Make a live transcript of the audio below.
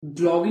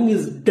Blogging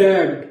is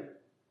dead.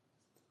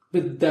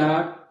 With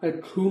that, I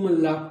threw my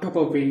laptop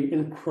away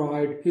and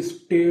cried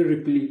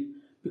hysterically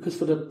because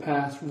for the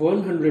past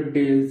 100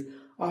 days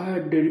I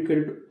had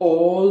dedicated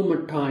all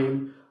my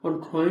time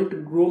on trying to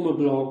grow my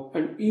blog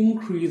and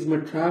increase my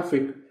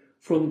traffic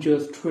from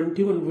just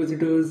 21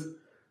 visitors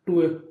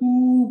to a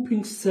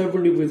whooping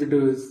 70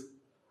 visitors.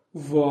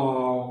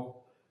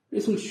 Wow,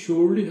 this will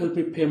surely help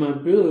me pay my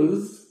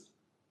bills.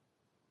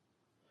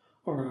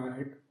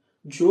 Alright,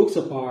 jokes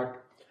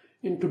apart,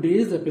 in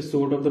today's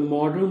episode of the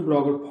Modern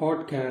Blogger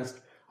podcast,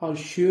 I'll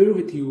share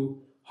with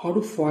you how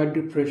to fight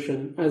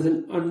depression as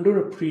an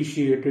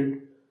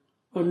underappreciated,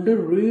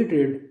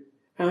 underrated,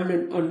 and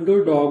an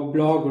underdog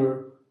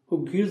blogger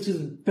who gives his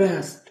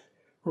best,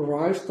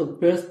 writes the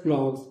best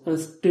blogs, and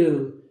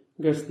still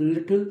gets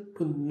little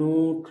to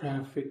no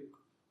traffic.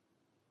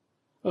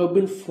 I've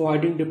been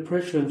fighting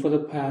depression for the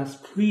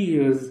past 3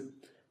 years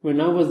when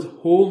I was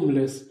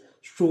homeless,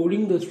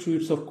 strolling the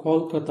streets of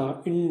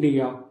Kolkata,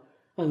 India,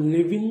 and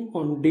living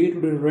on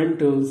day-to-day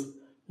rentals,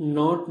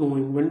 not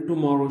knowing when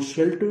tomorrow's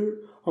shelter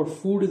or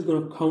food is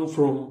gonna come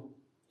from.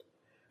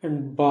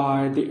 And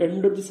by the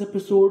end of this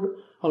episode,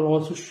 I'll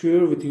also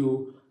share with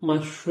you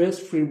my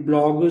stress-free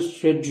blogger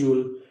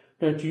schedule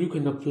that you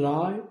can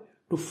apply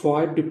to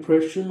fight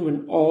depression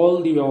when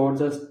all the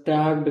odds are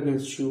stacked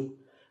against you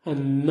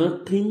and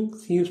nothing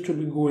seems to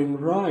be going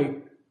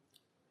right.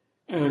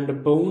 And a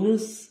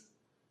bonus,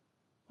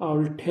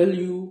 I'll tell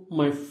you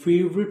my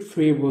favorite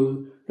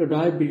fable that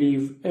I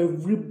believe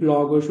every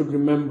blogger should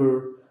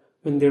remember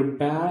when their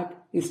back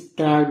is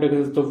stacked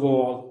against the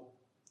wall.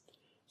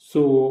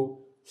 So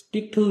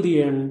stick till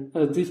the end,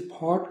 as this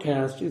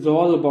podcast is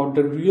all about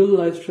the real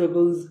life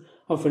struggles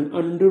of an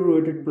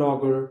underrated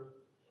blogger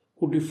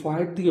who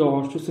defied the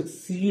odds to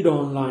succeed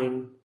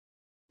online.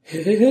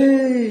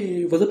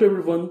 Hey, what's up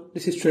everyone?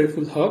 This is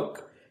Shariful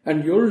Haq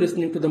and you're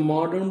listening to the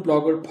Modern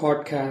Blogger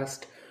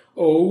podcast.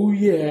 Oh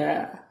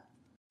yeah!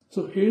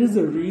 So here's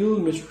the real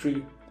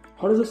mystery.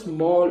 How does a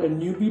small and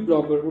newbie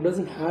blogger who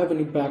doesn't have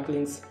any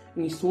backlinks,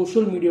 any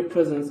social media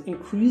presence,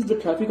 increase the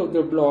traffic of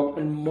their blog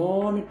and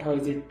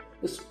monetize it,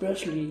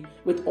 especially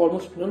with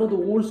almost none of the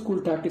old school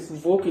tactics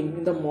working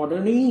in the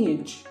modern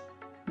age?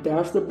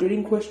 That's the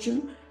breeding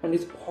question, and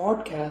this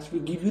podcast will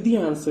give you the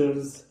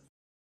answers.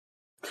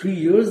 3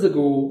 years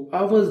ago,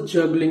 I was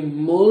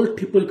juggling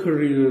multiple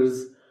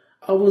careers.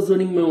 I was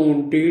running my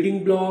own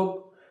dating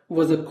blog,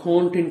 was a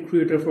content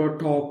creator for a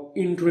top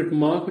internet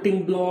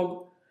marketing blog,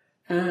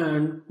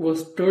 and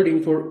was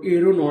studying for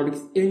aeronautics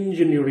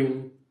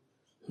engineering.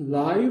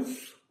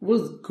 Life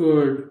was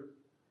good.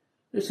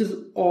 This is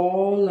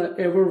all I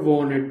ever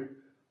wanted,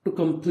 to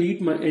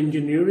complete my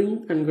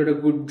engineering and get a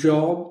good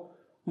job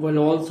while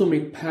also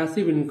make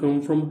passive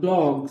income from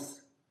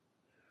blogs.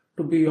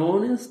 To be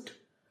honest,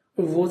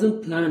 I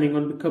wasn't planning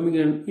on becoming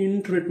an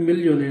internet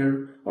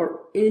millionaire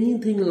or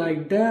anything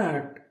like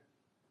that.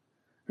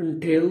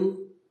 Until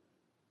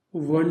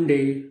one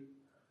day,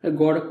 I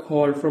got a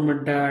call from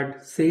my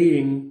dad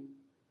saying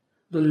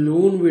the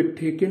loan we had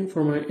taken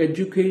for my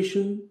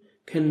education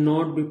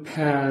cannot be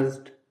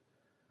passed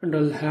and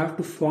I'll have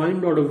to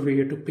find out a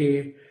way to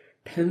pay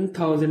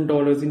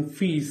 $10,000 in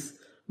fees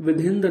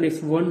within the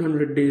next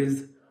 100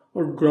 days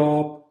or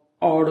drop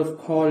out of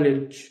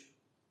college.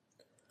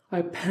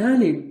 I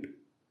panicked.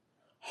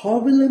 How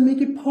will I make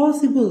it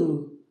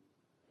possible?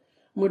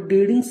 My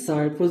dating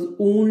site was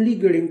only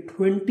getting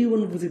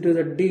 21 visitors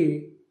a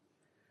day,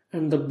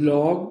 and the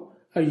blog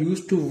I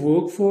used to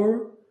work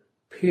for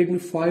paid me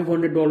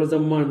 $500 a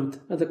month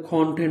as a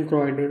content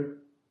writer.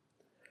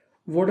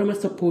 What am I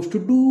supposed to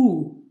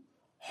do?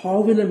 How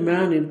will I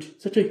manage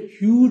such a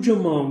huge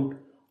amount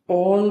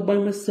all by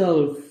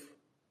myself?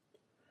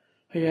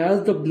 I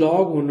asked the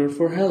blog owner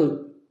for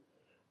help,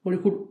 but he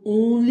could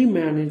only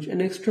manage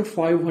an extra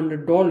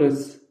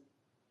 $500.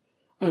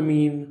 I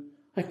mean,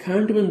 I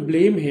can't even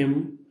blame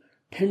him.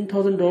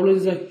 $10,000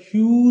 is a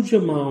huge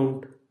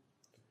amount.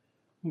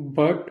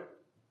 But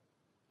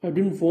I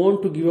didn't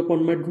want to give up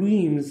on my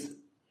dreams.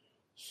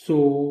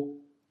 So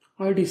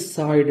I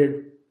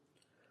decided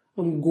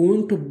I'm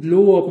going to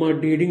blow up my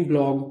dating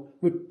blog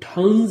with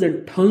tons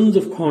and tons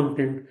of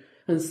content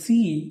and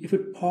see if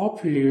it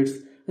populates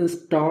and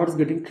starts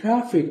getting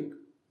traffic.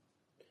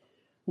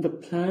 The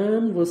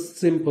plan was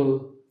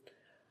simple.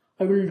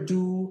 I will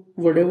do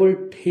whatever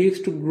it takes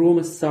to grow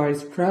my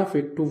site's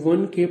traffic to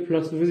 1K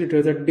plus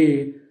visitors a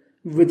day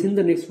within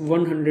the next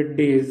 100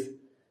 days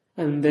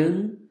and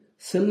then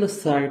sell the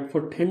site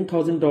for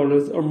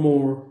 $10,000 or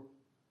more.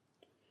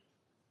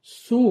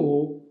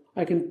 So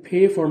I can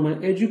pay for my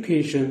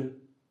education.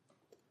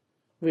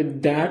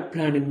 With that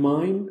plan in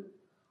mind,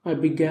 I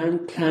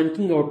began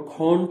cranking out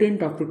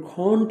content after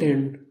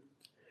content.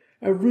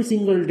 Every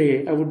single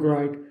day I would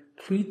write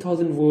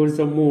 3,000 words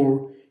or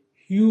more,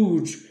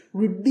 huge,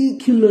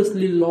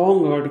 ridiculously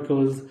long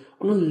articles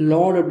on a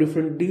lot of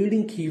different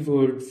dating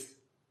keywords,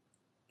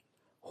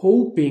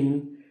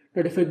 hoping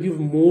that if I give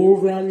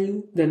more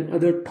value than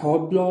other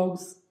top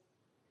blogs,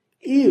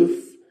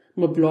 if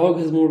my blog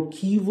has more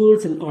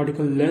keywords and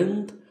article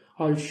length,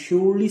 I'll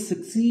surely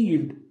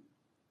succeed.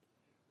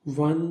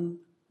 1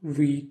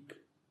 week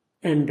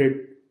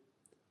ended.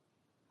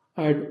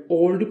 I had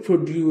already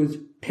produced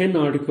 10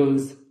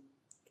 articles,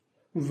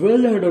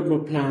 well ahead of my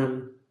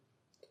plan,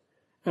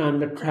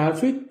 and the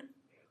traffic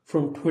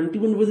from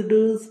 21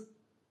 visitors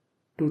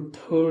to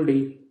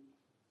 30.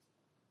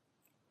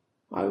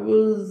 I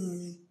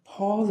was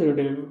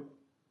positive.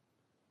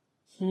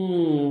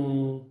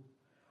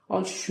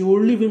 I'll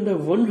surely win the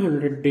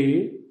 100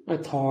 day, I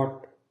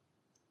thought.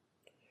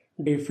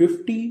 Day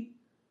 50,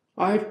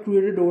 I had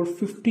created over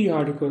 50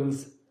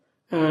 articles,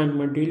 and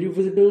my daily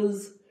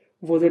visitors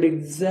was at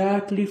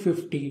exactly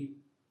 50.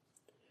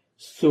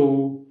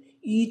 So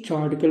each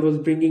article was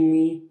bringing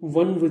me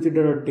one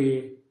visitor a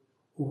day.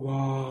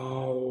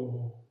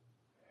 Wow!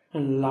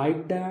 And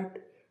like that,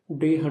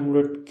 day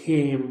 100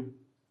 came.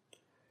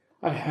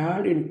 I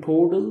had in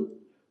total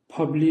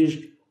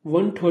published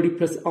 130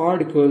 plus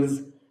articles,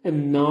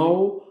 and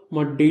now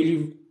my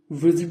daily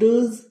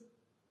visitors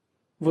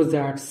was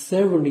at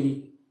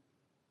 70.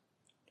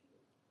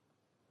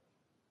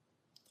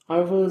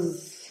 I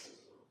was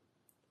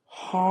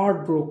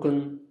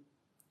heartbroken,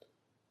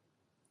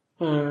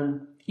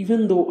 and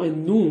even though I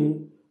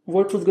knew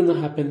what was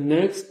gonna happen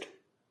next,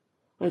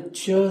 I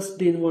just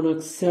didn't want to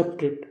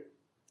accept it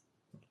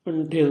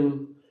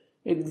until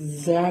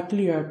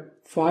exactly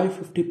at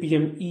 5:50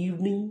 p.m.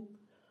 evening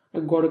I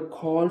got a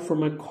call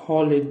from my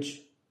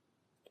college.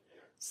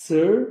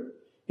 Sir,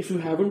 if you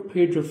haven't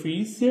paid your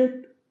fees yet,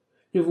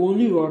 you've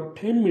only got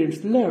 10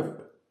 minutes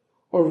left,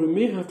 or we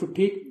may have to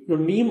take your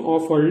name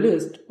off our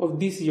list of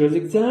this year's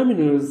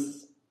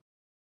examiners.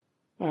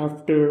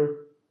 After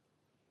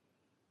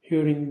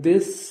hearing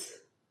this,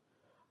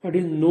 I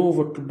didn't know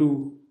what to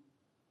do.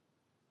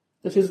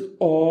 This is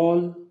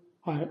all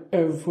I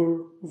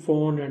ever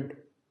wanted.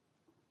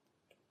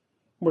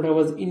 But I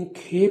was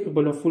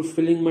incapable of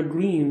fulfilling my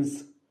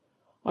dreams.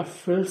 I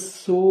felt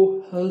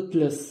so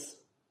helpless.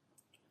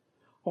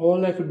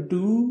 All I could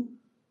do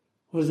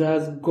was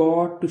ask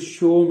God to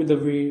show me the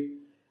way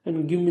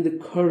and give me the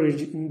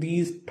courage in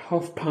these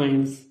tough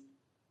times.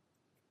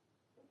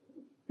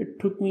 It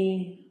took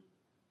me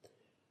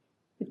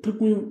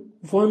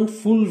one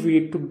full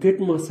week to get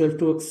myself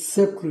to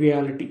accept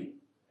reality.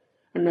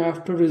 And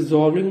after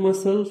resolving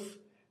myself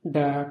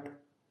that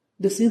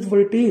this is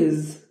what it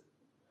is,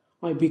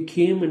 I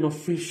became an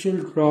official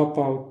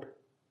dropout.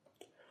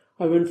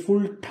 I went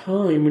full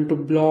time into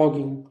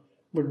blogging,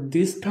 but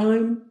this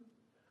time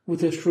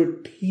with a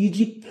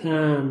strategic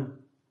plan.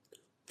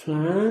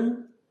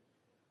 Plan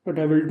that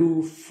I will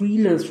do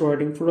freelance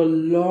writing for a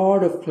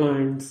lot of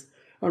clients,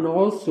 and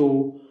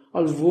also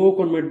I'll work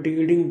on my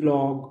dating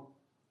blog.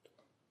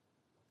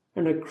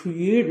 And I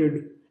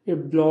created a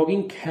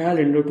blogging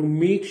calendar to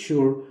make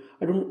sure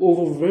I don't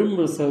overwhelm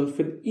myself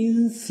with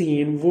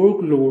insane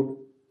workload.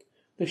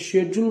 The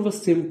schedule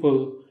was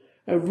simple.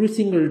 Every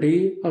single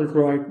day I'll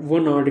write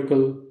one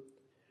article,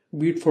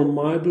 be it for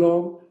my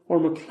blog or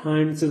my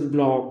client's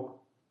blog.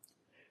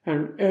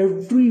 And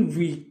every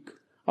week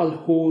I'll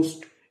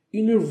host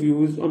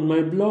interviews on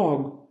my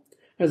blog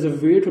as a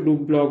way to do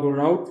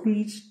blogger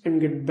outreach and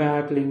get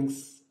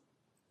backlinks.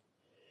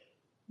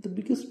 The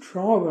biggest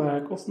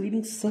drawback of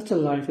leading such a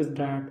life is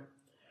that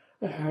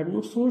I had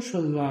no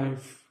social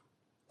life.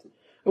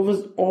 I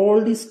was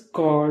already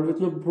scarred with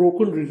my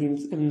broken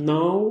dreams, and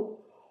now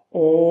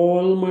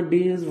all my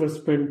days were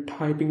spent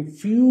typing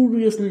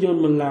furiously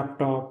on my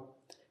laptop.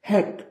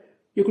 Heck,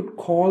 you could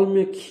call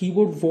me a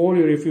keyboard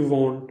warrior if you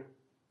want.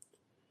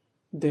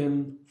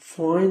 Then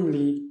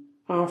finally,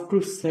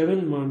 after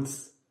 7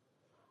 months,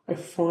 I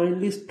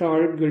finally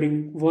started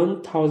getting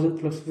 1,000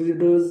 plus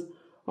visitors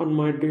on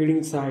my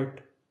dating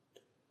site.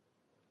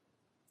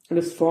 And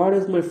as far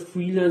as my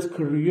freelance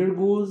career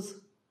goes,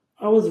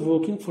 I was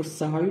working for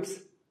sites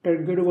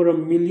that get over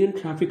 1 million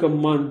traffic a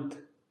month.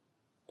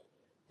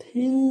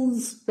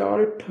 Things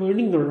started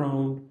turning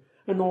around,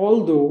 and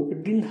although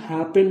it didn't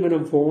happen when I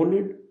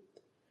wanted,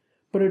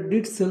 but I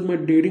did sell my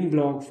dating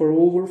blog for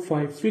over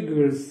 5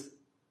 figures.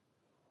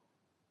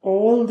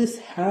 All this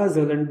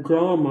hassle and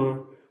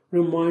drama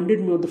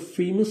reminded me of the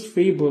famous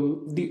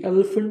fable, The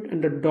Elephant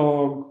and the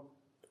Dog.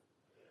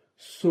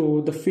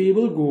 So the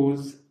fable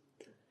goes,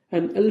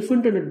 an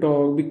elephant and a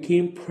dog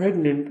became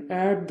pregnant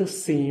at the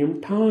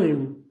same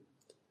time.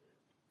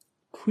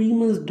 3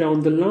 months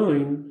down the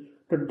line,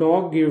 the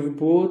dog gave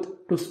birth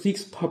to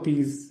 6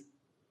 puppies.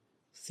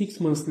 6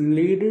 months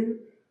later,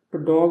 the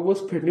dog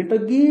was pregnant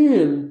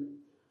again.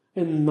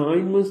 And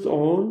 9 months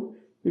on,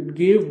 it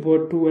gave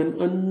birth to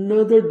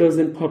another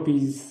dozen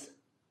puppies.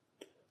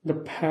 The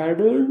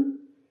pattern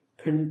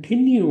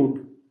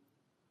continued.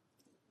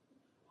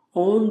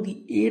 On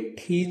the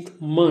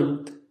 18th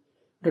month,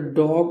 the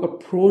dog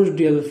approached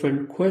the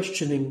elephant,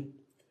 questioning,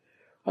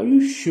 "Are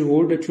you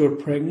sure that you are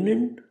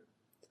pregnant?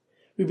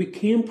 We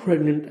became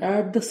pregnant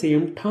at the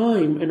same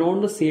time and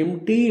on the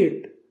same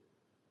date.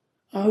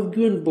 I've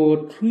given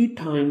birth 3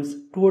 times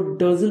to a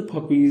dozen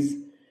puppies,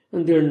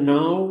 and they are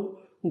now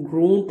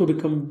grown to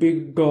become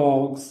big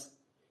dogs.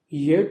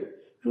 Yet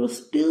you are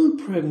still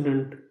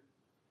pregnant.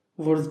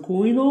 What's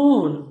going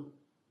on?"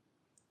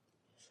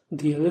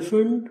 The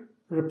elephant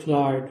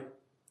replied,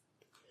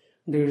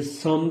 "There is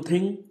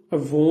something I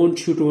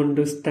want you to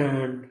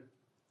understand.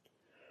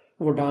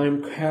 What I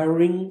am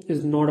carrying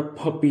is not a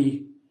puppy,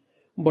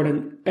 but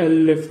an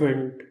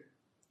elephant.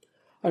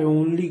 I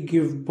only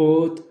give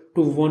birth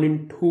to one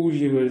in 2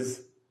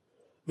 years.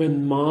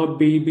 When my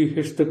baby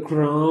hits the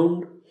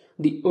ground,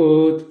 the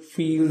earth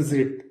feels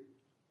it.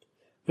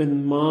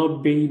 When my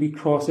baby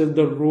crosses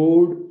the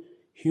road,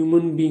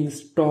 human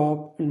beings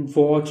stop and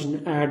watch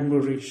in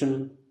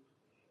admiration.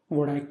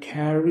 What I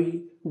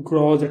carry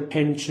draws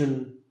attention.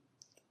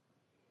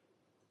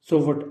 So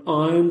what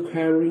I am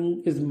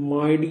carrying is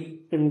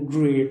mighty and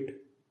great.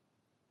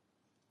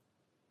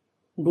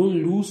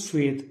 Don't lose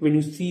faith when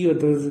you see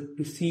others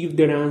receive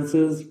their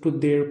answers to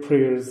their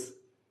prayers.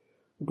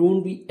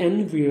 Don't be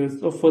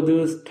envious of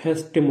others'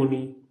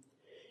 testimony.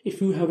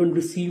 If you haven't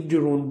received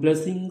your own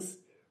blessings,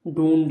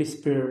 don't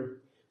despair.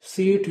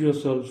 Say to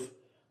yourself,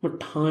 my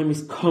time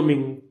is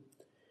coming.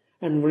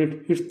 And when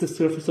it hits the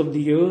surface of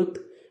the earth,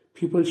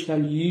 people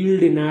shall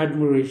yield in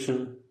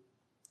admiration.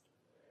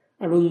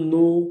 I don't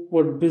know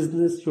what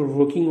business you're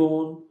working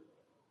on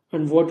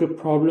and what your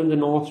problems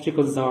and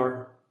obstacles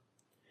are.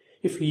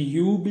 If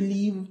you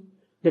believe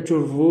that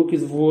your work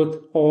is worth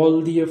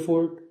all the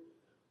effort,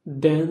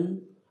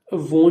 then I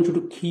want you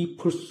to keep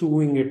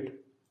pursuing it.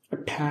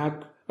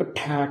 Attack,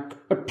 attack,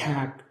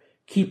 attack.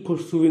 Keep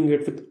pursuing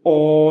it with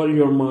all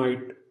your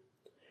might.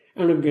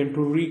 And again, to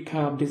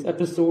recap this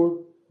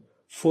episode,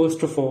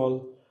 first of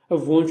all, I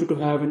want you to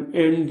have an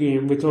end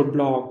game with your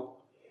blog.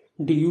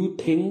 Do you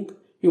think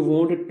you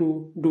wanted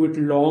to do it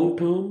long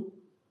term,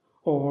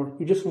 or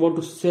you just want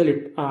to sell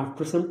it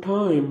after some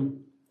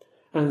time?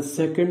 And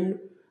second,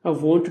 I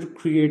want you to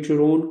create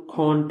your own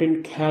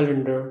content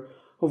calendar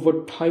of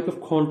what type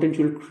of content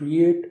you'll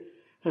create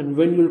and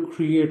when you'll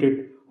create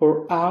it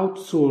or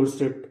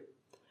outsource it.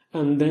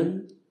 And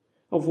then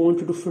I want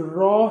you to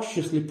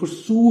ferociously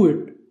pursue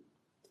it.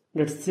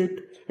 That's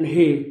it. And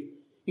hey,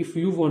 if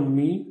you want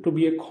me to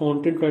be a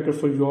content writer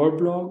for your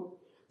blog,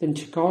 then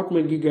check out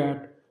my gig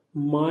at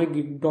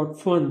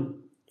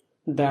mygig.fun.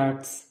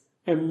 That's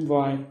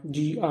mygig.fun.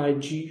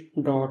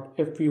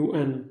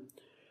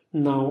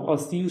 Now I'll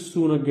see you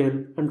soon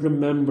again, and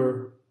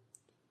remember,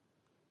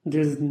 there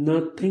is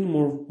nothing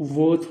more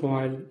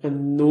worthwhile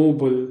and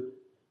noble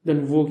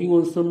than working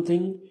on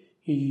something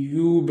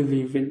you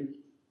believe in.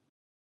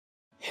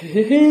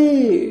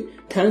 Hey,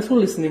 thanks for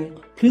listening.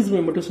 Please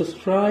remember to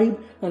subscribe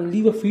and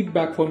leave a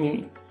feedback for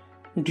me.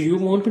 Do you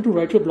want me to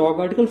write your blog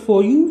article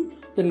for you?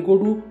 Then go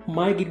to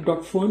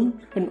mygig.fun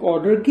and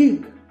order a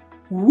gig.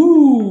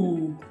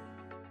 Woo!